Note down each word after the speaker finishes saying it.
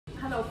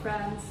Hello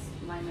friends,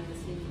 my name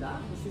is Linda,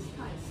 this is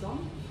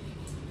Tyson.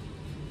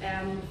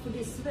 And for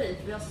this week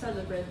we are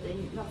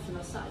celebrating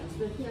National Science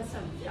Week here at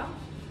Sentia.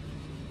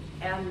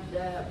 And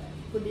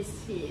for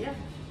this year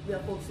we are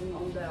focusing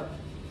on the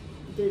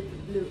deep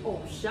blue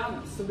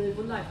ocean. So we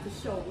would like to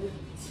show you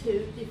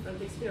 2 different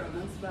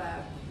experiments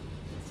where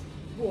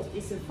water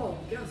is in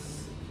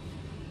focus.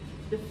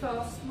 The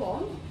first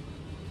one,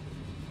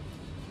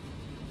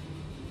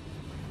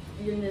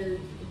 you need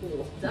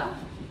water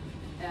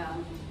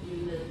and you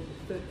need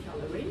food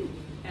coloring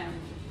and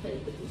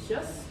paper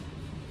tissues.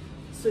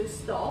 So you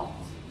start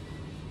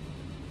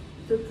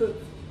to put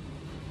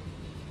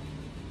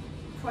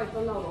quite a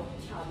lot of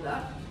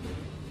color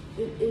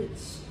in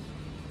each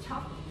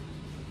cup,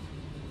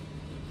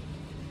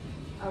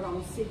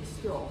 around 6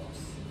 drops,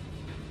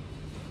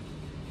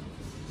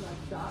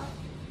 like that.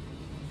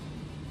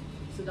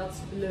 So that's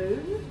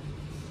blue,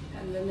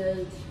 and we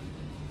need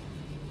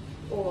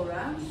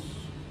orange,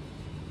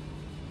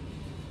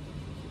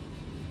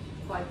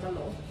 quite a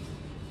lot.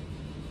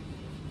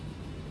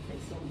 Take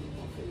some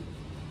coffee.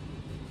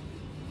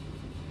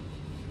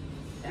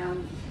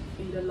 And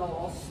in the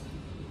last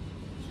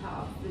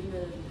cup we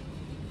need,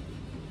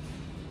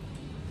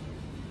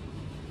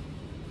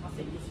 I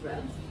think it's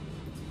red.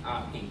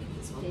 Pink.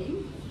 This one.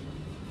 Pink.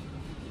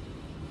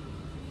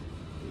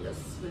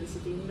 Just squeeze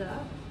it in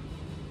there.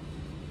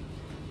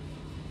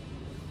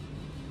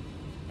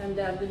 And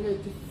then we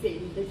need to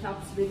fill the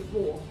cups with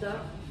water.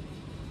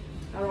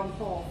 Around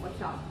half a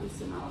cup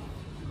is enough.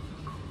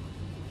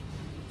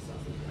 So I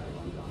think I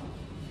want that.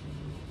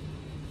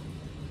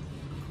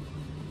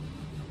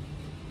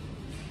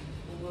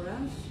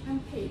 Orange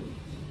and pink.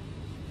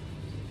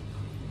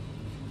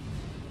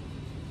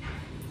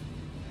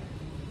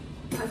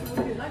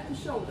 Would you like to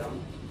show them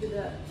with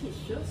the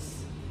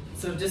tissues?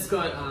 So I've just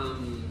got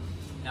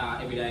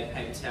everyday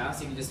paper towels.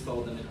 So you can just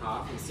fold them in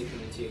half and stick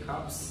them into your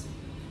cups.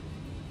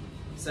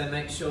 So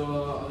make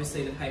sure,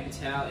 obviously, the paper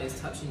towel is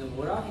touching the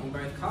water in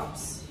both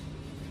cups.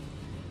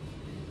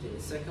 Do the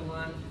second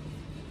one.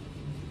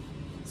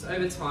 So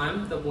over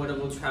time, the water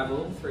will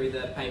travel through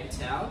the paper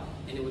towel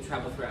and it will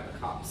travel throughout the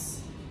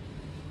cups.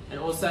 And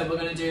also, we're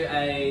going to do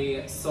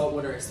a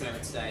saltwater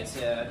experiment today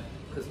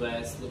because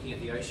we're looking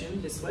at the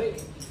ocean this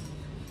week.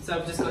 So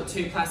I've just got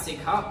 2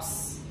 plastic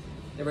cups.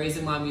 The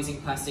reason why I'm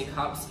using plastic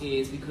cups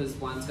is because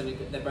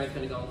they're both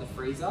going to go in the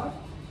freezer.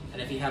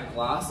 And if you have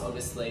glass,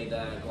 obviously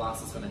the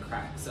glass is going to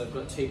crack. So I've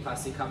got 2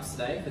 plastic cups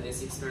today for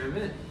this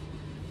experiment.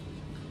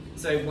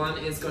 So one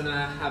is going to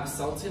have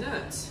salt in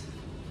it,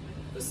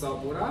 the salt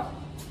water.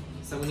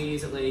 So I'm going to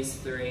use at least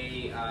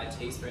 3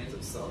 teaspoons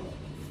of salt.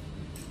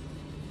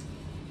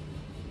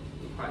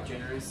 Be quite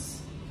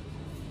generous.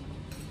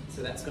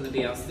 So that's going to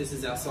be this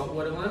is our salt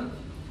water one.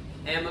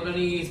 And we're going to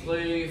use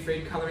blue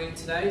food colouring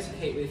today to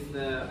keep with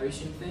the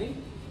ocean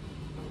theme.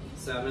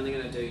 So I'm only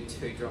going to do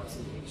 2 drops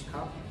into each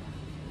cup.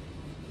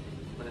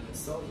 One of the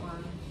salt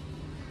one.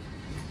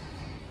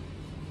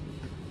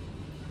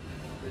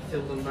 We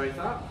fill them both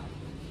up.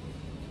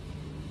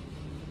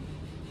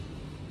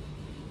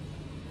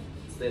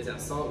 So there's our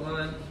salt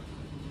one.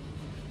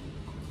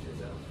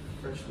 There's our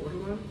fresh water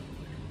one.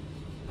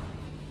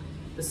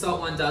 The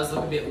salt one does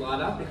look a bit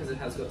lighter because it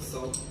has got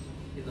salt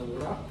in the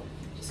water.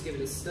 Just give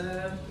it a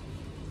stir.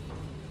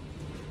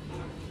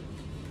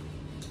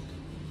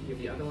 Give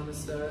the other one a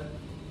stir.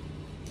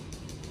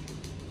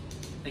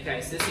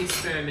 Okay, so this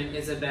experiment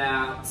is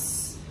about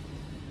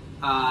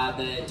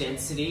the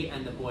density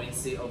and the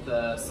buoyancy of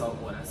the salt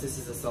water. So this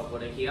is the salt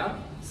water here.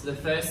 So the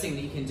first thing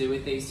that you can do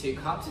with these 2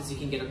 cups is you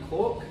can get a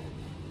cork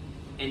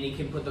and you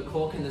can put the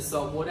cork in the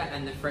salt water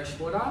and the fresh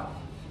water.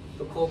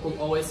 The cork will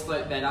always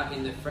float better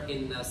in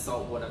the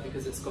salt water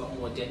because it's got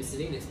more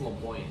density and it's more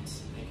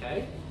buoyant,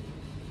 okay?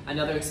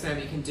 Another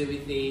experiment you can do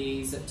with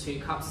these 2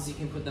 cups is you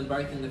can put them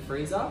both in the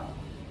freezer.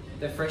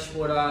 The fresh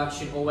water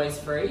should always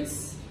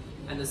freeze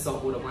and the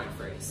salt water won't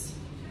freeze.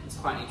 It's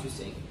quite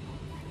interesting.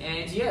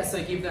 And yeah,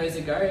 so give those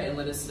a go and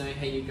let us know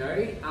how you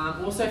go.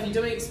 Also, if you're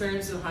doing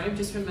experiments at home,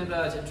 just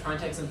remember to try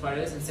and take some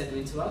photos and send them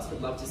in to us.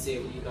 We'd love to see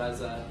what you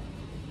guys are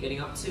getting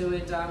up to.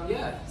 And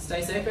yeah,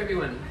 stay safe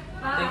everyone.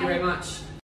 Bye. Thank you very much.